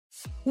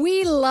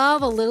We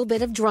love a little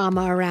bit of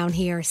drama around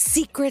here.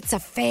 Secrets,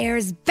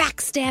 affairs,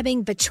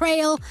 backstabbing,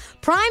 betrayal.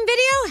 Prime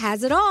Video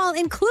has it all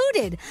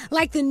included,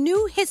 like the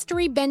new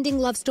history-bending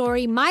love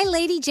story, My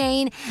Lady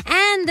Jane,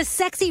 and the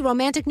sexy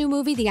romantic new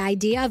movie, The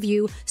Idea of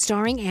You,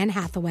 starring Anne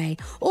Hathaway.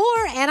 Or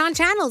add-on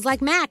channels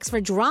like Max for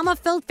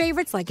drama-filled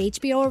favorites like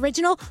HBO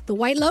original, The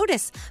White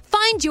Lotus.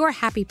 Find your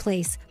happy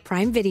place.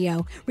 Prime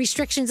Video.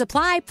 Restrictions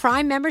apply.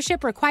 Prime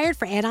membership required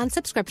for add-on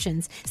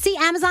subscriptions. See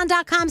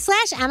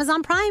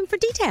Amazon.com/Amazon Prime for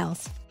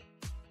details.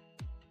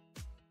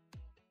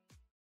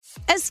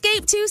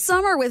 Escape to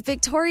summer with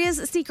Victoria's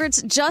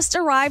Secret's just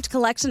arrived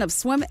collection of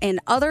swim and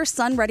other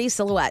sun-ready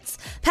silhouettes.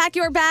 Pack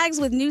your bags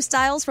with new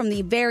styles from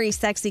the Very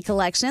Sexy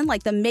collection,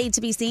 like the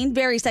made-to-be-seen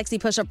Very Sexy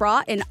push-up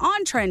bra in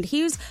on-trend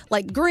hues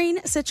like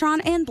green,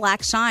 citron, and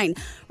black shine.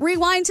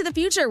 Rewind to the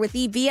future with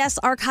the VS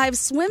Archive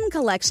swim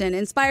collection,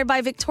 inspired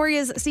by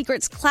Victoria's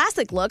Secret's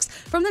classic looks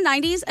from the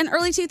 90s and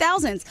early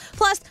 2000s.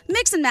 Plus,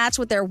 mix and match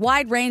with their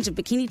wide range of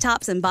bikini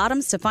tops and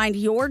bottoms to find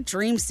your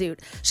dream suit.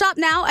 Shop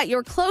now at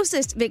your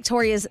closest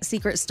Victoria's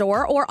Secret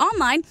store or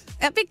online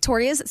at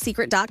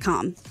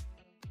victoriassecret.com.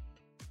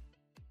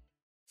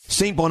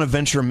 St.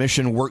 Bonaventure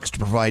Mission works to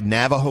provide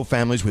Navajo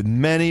families with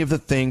many of the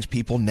things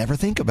people never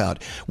think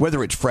about.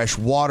 Whether it's fresh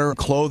water,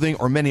 clothing,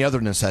 or many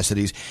other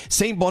necessities,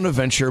 St.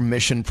 Bonaventure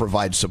Mission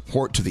provides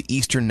support to the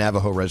Eastern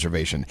Navajo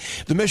Reservation.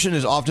 The mission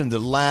is often the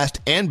last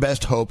and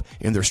best hope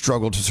in their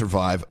struggle to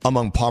survive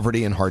among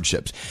poverty and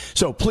hardships.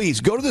 So please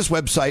go to this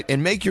website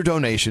and make your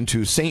donation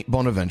to St.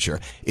 Bonaventure.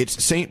 It's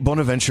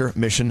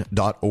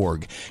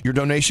stbonaventuremission.org. Your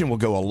donation will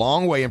go a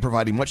long way in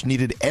providing much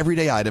needed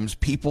everyday items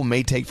people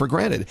may take for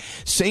granted.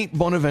 St.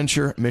 Bonaventuremission.org.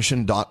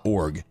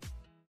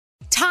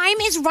 Time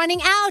is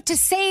running out to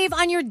save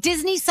on your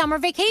Disney summer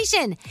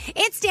vacation.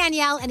 It's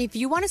Danielle, and if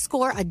you want to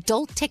score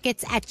adult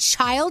tickets at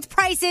child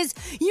prices,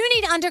 you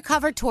need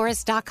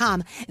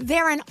UndercoverTourist.com.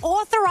 They're an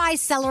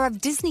authorized seller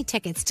of Disney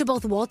tickets to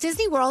both Walt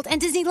Disney World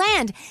and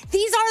Disneyland.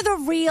 These are the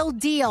real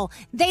deal.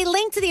 They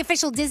link to the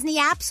official Disney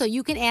app so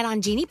you can add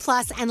on Genie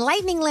Plus and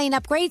Lightning Lane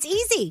upgrades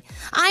easy.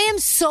 I am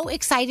so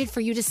excited for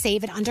you to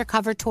save at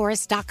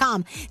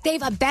UndercoverTourist.com. They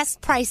have a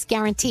best price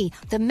guarantee.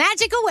 The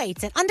magic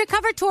awaits at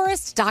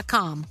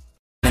UndercoverTourist.com.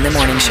 In the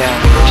morning show.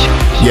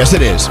 Yes,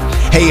 it is.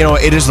 Hey,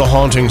 it is the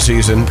haunting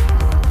season,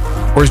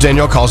 or as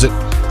Danielle calls it,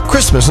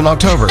 Christmas in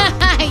October.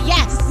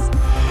 Yes.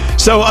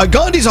 So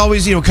Gandhi's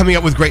always, coming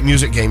up with great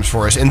music games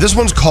for us, and this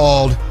one's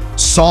called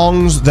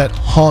Songs That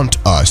Haunt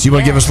Us. You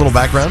want to give us a little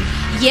background?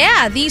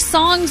 Yeah, these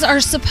songs are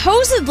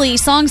supposedly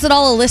songs that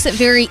all elicit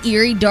very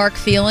eerie, dark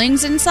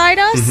feelings inside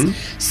us.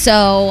 Mm-hmm.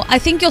 So I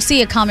think you'll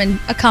see a common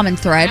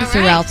thread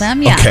throughout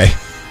them. Yeah. Okay.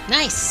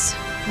 Nice.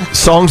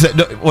 Songs that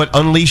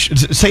unleash.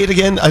 Say it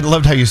again. I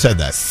loved how you said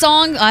that.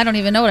 I don't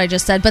even know what I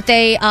just said, but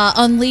they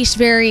unleash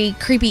very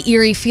creepy,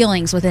 eerie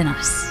feelings within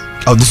us.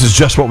 Oh, this is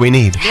just what we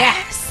need.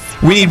 Yes.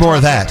 We need more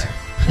of that.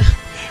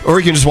 Or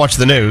you can just watch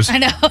the news. I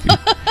know.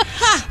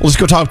 Let's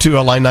go talk to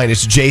line 9.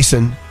 It's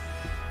Jason.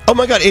 Oh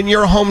my God! In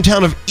your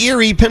hometown of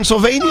Erie,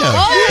 Pennsylvania.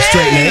 Oh,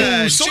 Straight name.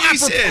 yeah,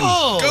 Jason,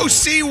 go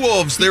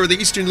Seawolves! They were the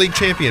Eastern League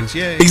champions.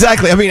 Yay!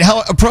 Exactly. I mean,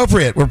 how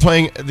appropriate. We're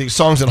playing the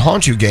Songs That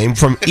Haunt You game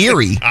from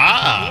Erie,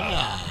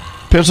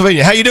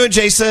 Pennsylvania. How you doing,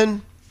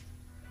 Jason?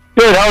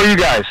 Good. How are you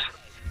guys?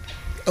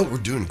 Oh, we're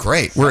doing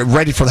great. We're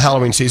ready for the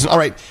Halloween season. All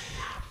right.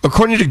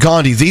 According to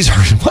Gandhi, these are...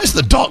 Why is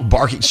the dog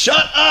barking?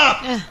 Shut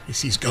up! He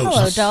sees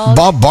ghosts. Hello, dog.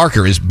 Bob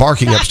Barker is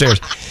barking upstairs.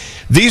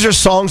 These are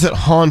songs that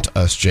haunt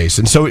us,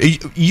 Jason. So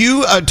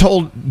you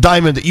told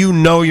Diamond that you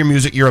know your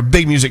music. You're a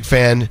big music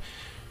fan.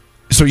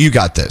 So you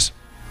got this.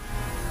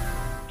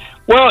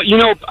 Well,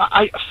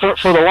 I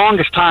for the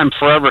longest time,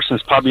 forever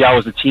since probably I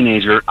was a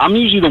teenager, I'm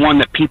usually the one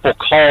that people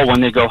call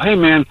when they go, "Hey,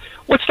 man,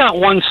 what's that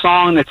one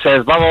song that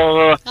says blah blah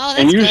blah?" Oh,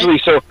 and usually,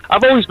 so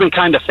I've always been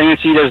kind of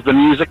fancied as the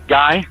music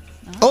guy.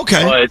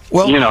 Okay. But,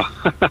 well,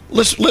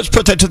 let's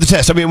put that to the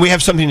test. I mean, we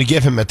have something to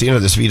give him at the end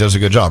of this if he does a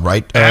good job,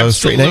 right?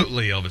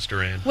 Absolutely, Elvis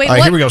Duran. Wait,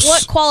 right, here we go.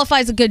 What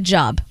qualifies a good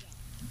job?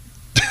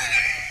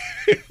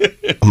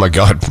 Oh my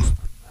God.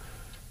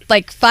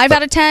 Like 5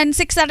 out of 10,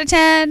 6 out of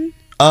 10?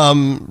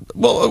 Well,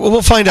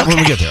 we'll find out when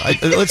we get there.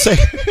 Let's say.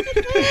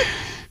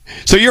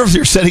 So you're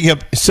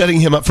setting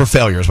him up for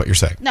failure, is what you're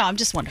saying. No, I'm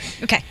just wondering.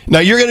 Okay. Now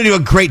you're going to do a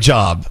great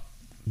job.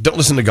 Don't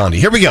listen to Gandhi.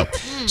 Here we go.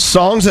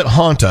 Songs that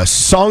haunt us.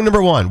 Song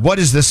number 1. What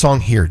is this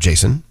song here,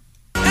 Jason?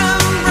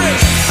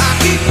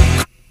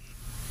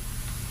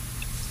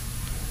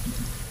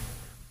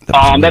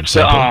 That's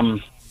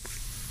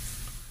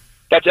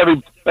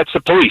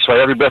the Police, right?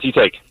 Every breath you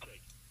take.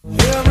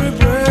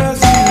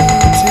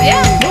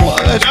 Yeah. Well,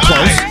 that's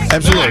close.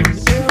 Absolutely.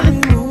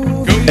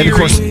 And of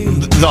course,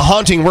 the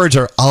haunting words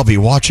are "I'll be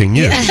watching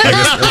you,"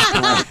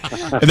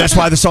 and that's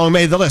why the song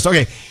made the list.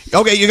 Okay,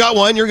 you got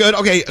one. You're good.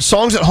 Okay,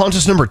 songs that haunt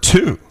us number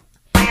 2.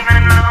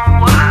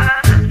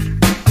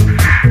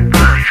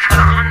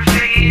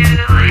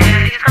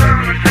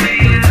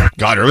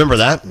 God, remember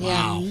that?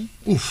 Wow.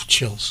 Oof,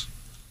 chills.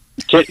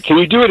 Can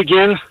you do it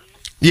again?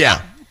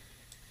 Yeah.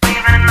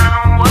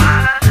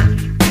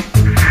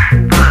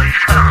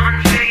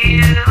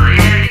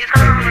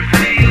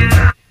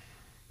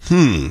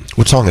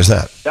 What song is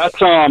that?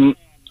 That's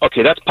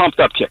okay. That's Pumped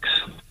Up Kicks.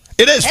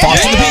 It is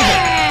Foster the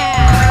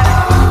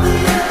People.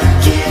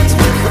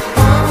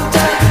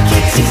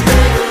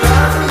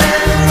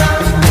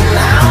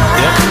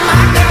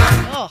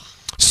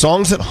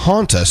 Songs that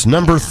haunt us,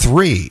 number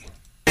 3.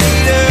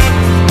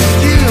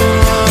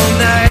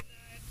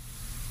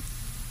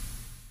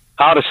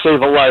 How to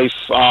Save a Life.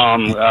 I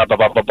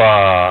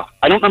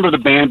don't remember the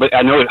band, but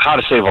I know How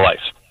to Save a Life.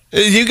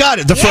 You got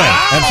it, The Friend.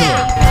 Absolutely.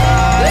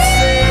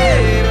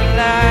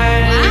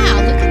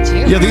 Wow, look at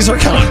you. Yeah, these are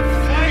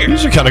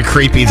kind of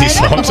creepy, these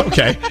songs.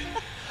 Okay.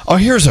 Oh,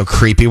 here's a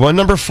creepy one,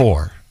 number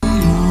 4.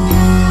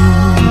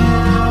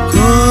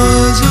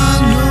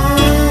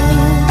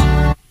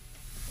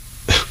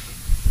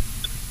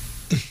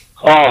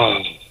 Oh,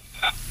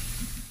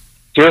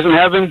 Tears in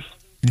Heaven.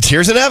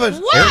 Tears in Heaven.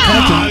 Wow. Eric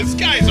Clapton. This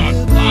guy's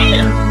on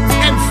fire.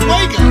 And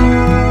Fuego.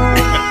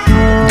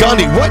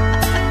 Gandhi,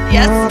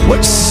 Yes.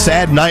 what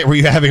sad night were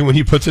you having when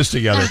you put this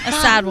together? A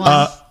sad one.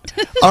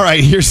 All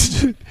right,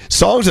 here's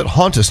songs that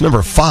haunt us,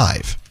 number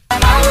 5.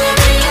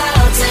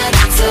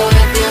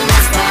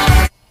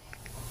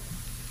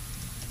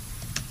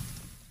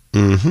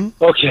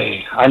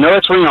 Okay, I know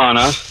it's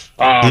Rihanna.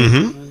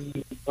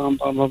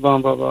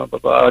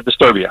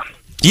 Disturbia.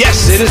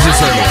 Yes, it is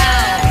Disturbia.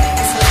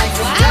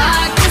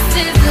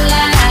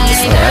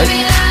 All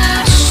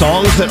right.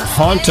 Songs that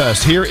haunt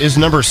us. Here is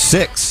number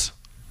 6.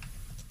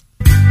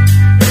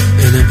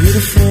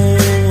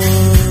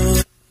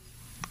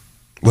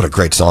 What a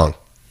great song.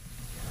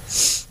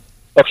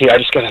 Okay, I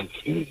just gotta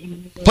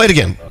Play it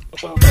again.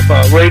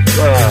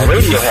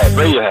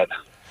 Radiohead.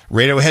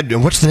 Radiohead.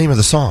 And what's the name of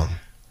the song?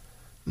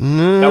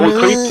 That one,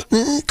 Creep.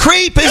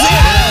 Creep is it?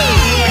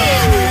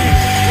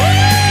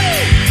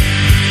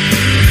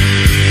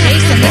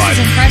 Jason, this is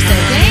impressive.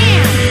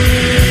 Damn.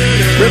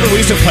 Remember we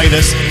used to play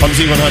this on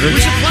Z100?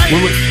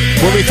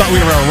 When we thought we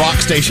were a rock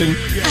station.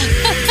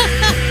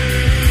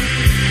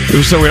 It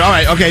was so weird. All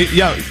right, okay,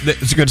 yeah,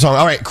 it's a good song.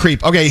 All right,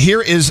 Creep. Okay,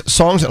 here is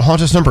Songs that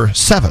Haunt Us, number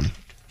 7.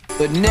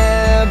 But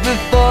never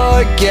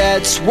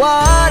forgets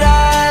what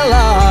I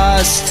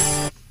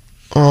lost.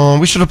 Oh,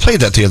 we should have played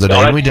that the other day,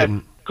 and we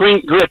didn't.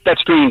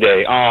 That's Green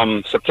Day.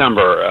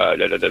 September.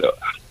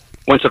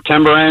 When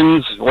September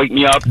ends, wake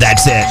me up.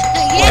 That's it.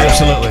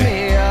 Absolutely.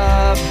 Me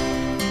up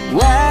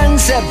when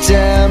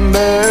September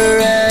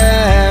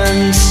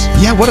ends.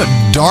 Yeah, what a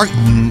dark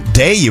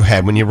day you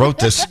had when you wrote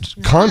this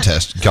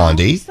contest,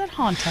 Gandhi. Songs that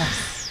haunt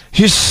us.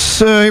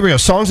 Here we go.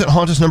 Songs that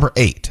haunt us, number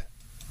 8.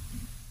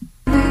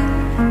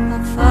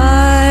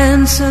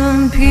 Find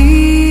some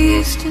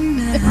peace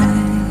tonight.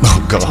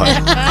 Oh, God.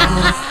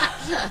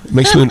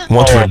 Makes me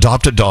want to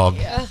adopt a dog.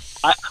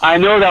 I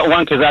know that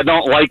one because I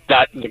don't like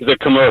the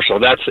commercial.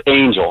 That's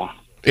Angel.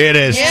 It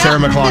is. Yeah. Sarah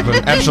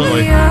McLachlan.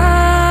 Absolutely.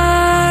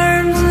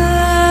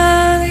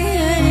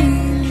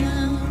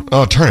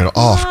 Oh, turn it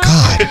off.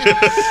 God.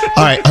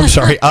 All right. I'm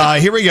sorry.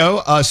 Here we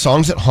go.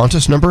 Songs that haunt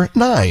us, number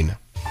 9.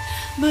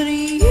 But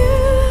you're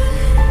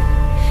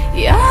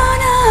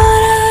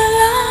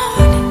not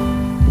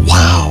alone.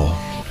 Wow.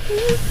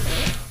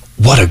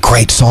 What a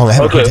great song. I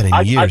haven't heard that in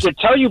I years. could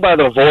tell you by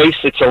the voice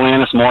it's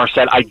Alanis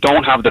Morissette. I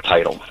don't have the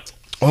title.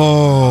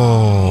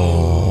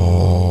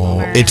 Oh.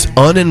 It's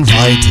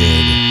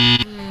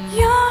Uninvited.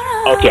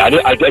 Okay, I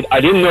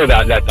didn't know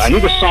that. I knew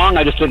the song,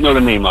 I just didn't know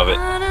the name of it.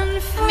 I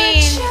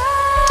mean,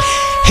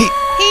 Hey.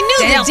 he knew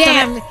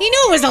he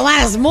knew it was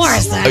Alanis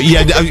Morissette.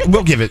 Yeah,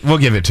 we'll give it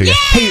to you.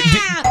 Hey,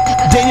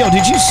 Danielle,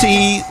 did you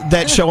see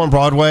that show on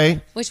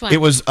Broadway? Which one? It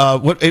was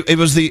it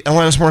was the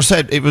Alanis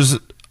Morissette. It was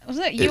Was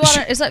it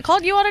is that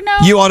called You Ought to Know?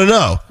 You Ought to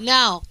Know.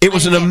 No. It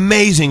was an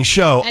amazing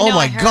show. I know, Oh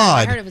my I heard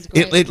God. it was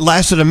great. It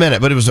lasted a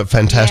minute, but it was a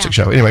fantastic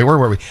show. Anyway, where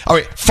were we? All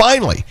right,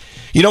 finally.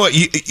 You know what?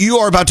 You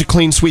are about to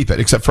clean sweep it,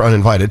 except for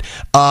Uninvited.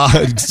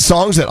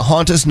 Songs that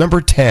haunt us, number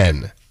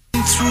 10.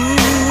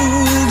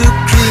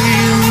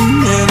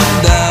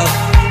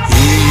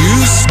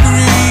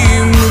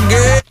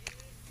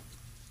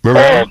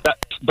 Remember? Oh,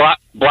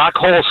 that's Black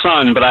Hole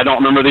Sun, but I don't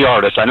remember the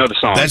artist. I know the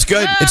song. That's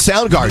good. It's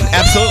Soundgarden.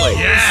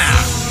 Absolutely.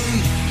 Yeah.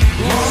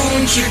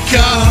 Won't you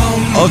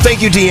come? Oh,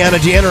 thank you, Deanna.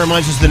 Deanna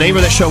reminds us the name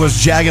of that show was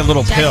Jagged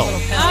Little Pill.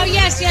 Oh,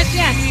 yes.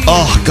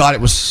 Oh, God,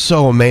 it was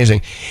so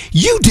amazing.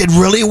 You did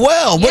really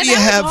well. What do you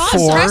have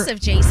for impressive,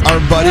 Jason. our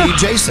buddy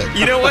Jason?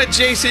 You know what,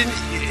 Jason?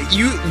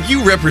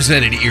 You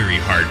represented Erie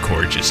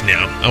hardcore just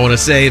now. I want to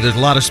say there's a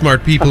lot of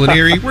smart people in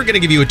Erie. We're going to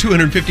give you a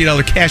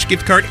 $250 cash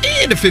gift card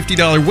and a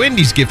 $50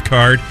 Wendy's gift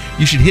card.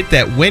 You should hit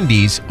that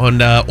Wendy's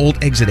on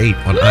Old Exit 8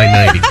 on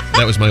I-90.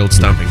 That was my old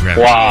stomping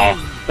ground. Wow.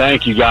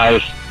 Thank you,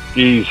 guys.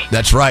 Jeez.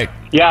 That's right.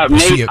 Yeah, We'll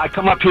see you. Nate, I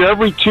come up here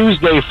every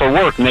Tuesday for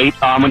work, Nate.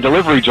 I'm a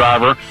delivery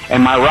driver,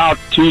 and my route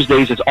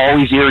Tuesdays is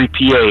always Erie,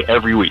 PA,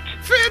 every week.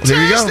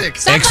 There you go.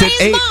 Fantastic. Exit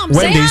Somebody's 8, mom. Say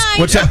Wendy's.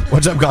 hi.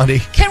 What's up, Gandhi?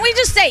 Can we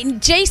just say,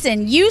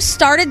 Jason, you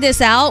started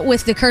this out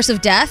with the curse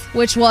of death,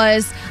 which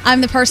was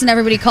I'm the person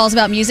everybody calls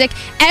about music.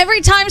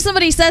 Every time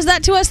somebody says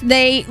that to us,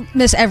 they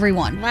miss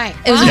everyone. Right.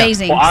 It was Wow.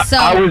 amazing. Well,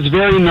 I was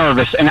very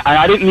nervous, and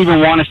I didn't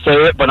even want to say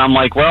it, but I'm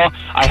like, well,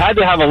 I had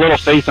to have a little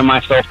faith in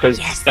myself because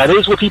that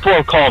is what people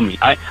have called me.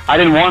 I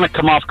didn't want to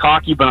come off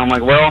cocky, but I'm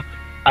like, well,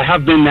 I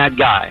have been that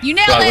guy. You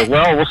nailed so I was it. like,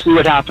 well, we'll see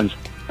what happens.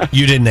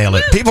 You did nail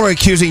it. People are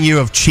accusing you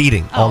of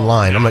cheating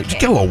online. I'm like, okay.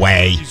 go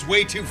away. He's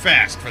way too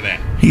fast for that.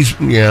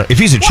 If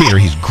he's a cheater,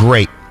 he's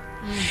great.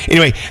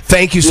 Anyway,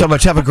 thank you so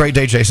much. Have a great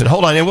day, Jason.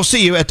 Hold on, and we'll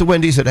see you at the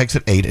Wendy's at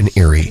Exit 8 in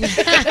Erie.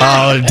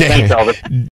 Thanks, Elvis.